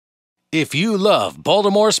If you love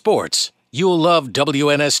Baltimore sports, you'll love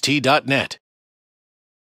WNST.net.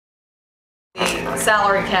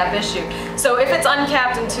 Salary cap issue. So if it's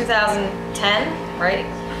uncapped in 2010, right?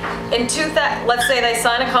 Let's say they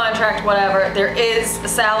sign a contract, whatever, there is a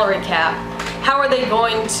salary cap. How are they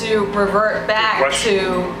going to revert back to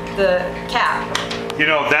the cap? You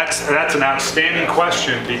know, that's an outstanding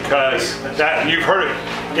question, because you've heard it.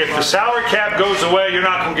 If the salary cap goes away, you're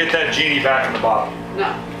not going to get that genie back in the bottle.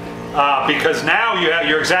 No. Because now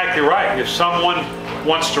you're exactly right. If someone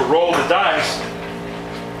wants to roll the dice,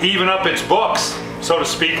 even up its books, so to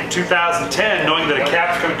speak, in 2010, knowing that a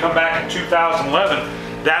cap's going to come back in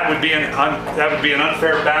 2011, that would be an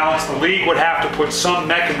unfair balance. The league would have to put some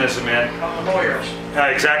mechanism in. Lawyers.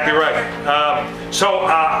 Exactly right.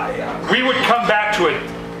 We would come back to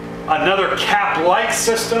another cap-like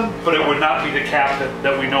system, but it would not be the cap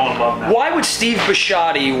that we know and love now. Why would Steve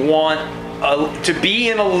Bisciotti want to be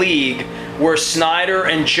in a league where Snyder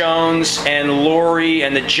and Jones and Lurie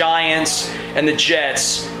and the Giants and the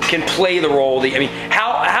Jets can play the role? I mean,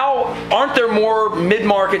 how aren't there more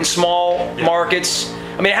mid-market and small markets?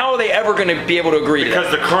 I mean, how are they ever going to be able to agree to that?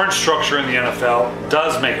 Because the current structure in the NFL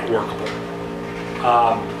does make it workable.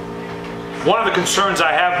 One of the concerns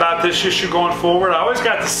I have about this issue going forward, I always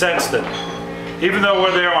got the sense that even though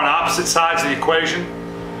we're there on opposite sides of the equation,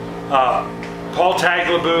 Paul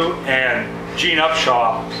Tagliabue and Gene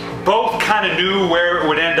Upshaw both kind of knew where it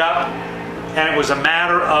would end up, and it was a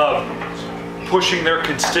matter of pushing their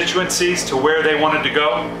constituencies to where they wanted to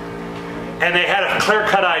go. And they had a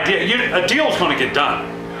clear-cut idea. A deal's going to get done.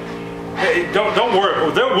 Don't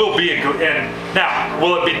worry. There will be now,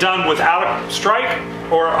 will it be done without a strike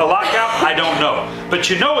or a lockout? I don't know. But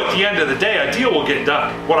you know, at the end of the day, a deal will get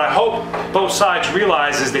done. What I hope both sides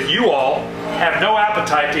realize is that you all have no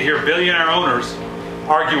appetite to hear billionaire owners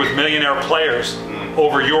argue with millionaire players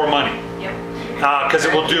over your money, because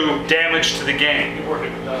it will do damage to the game.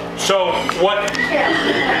 So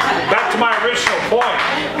back to my original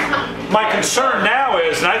point, my concern now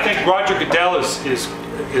is, and I think Roger Goodell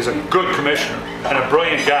is a good commissioner and a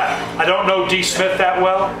brilliant guy. I don't know D. Smith that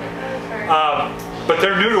well, but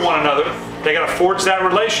they're new to one another. They got to forge that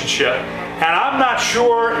relationship. And I'm not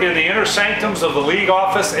sure in the inner sanctums of the league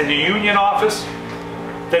office and the union office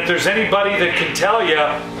that there's anybody that can tell you,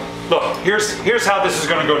 look, here's how this is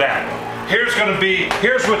going to go down. Here's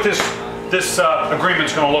what this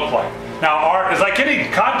agreement's going to look like. Now, it's like any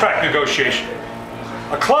contract negotiation.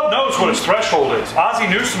 A club knows what its threshold is. Ozzie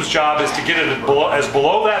Newsome's job is to get it as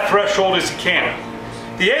below that threshold as he can.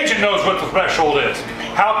 The agent knows what the threshold is.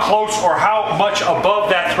 How close or how much above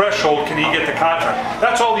that threshold can he get the contract?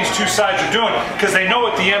 That's all these two sides are doing, because they know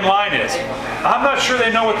what the end line is. I'm not sure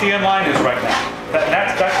they know what the end line is right now.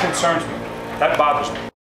 That concerns me. That bothers me.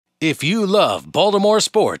 If you love Baltimore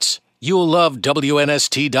sports, you'll love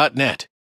WNST.net.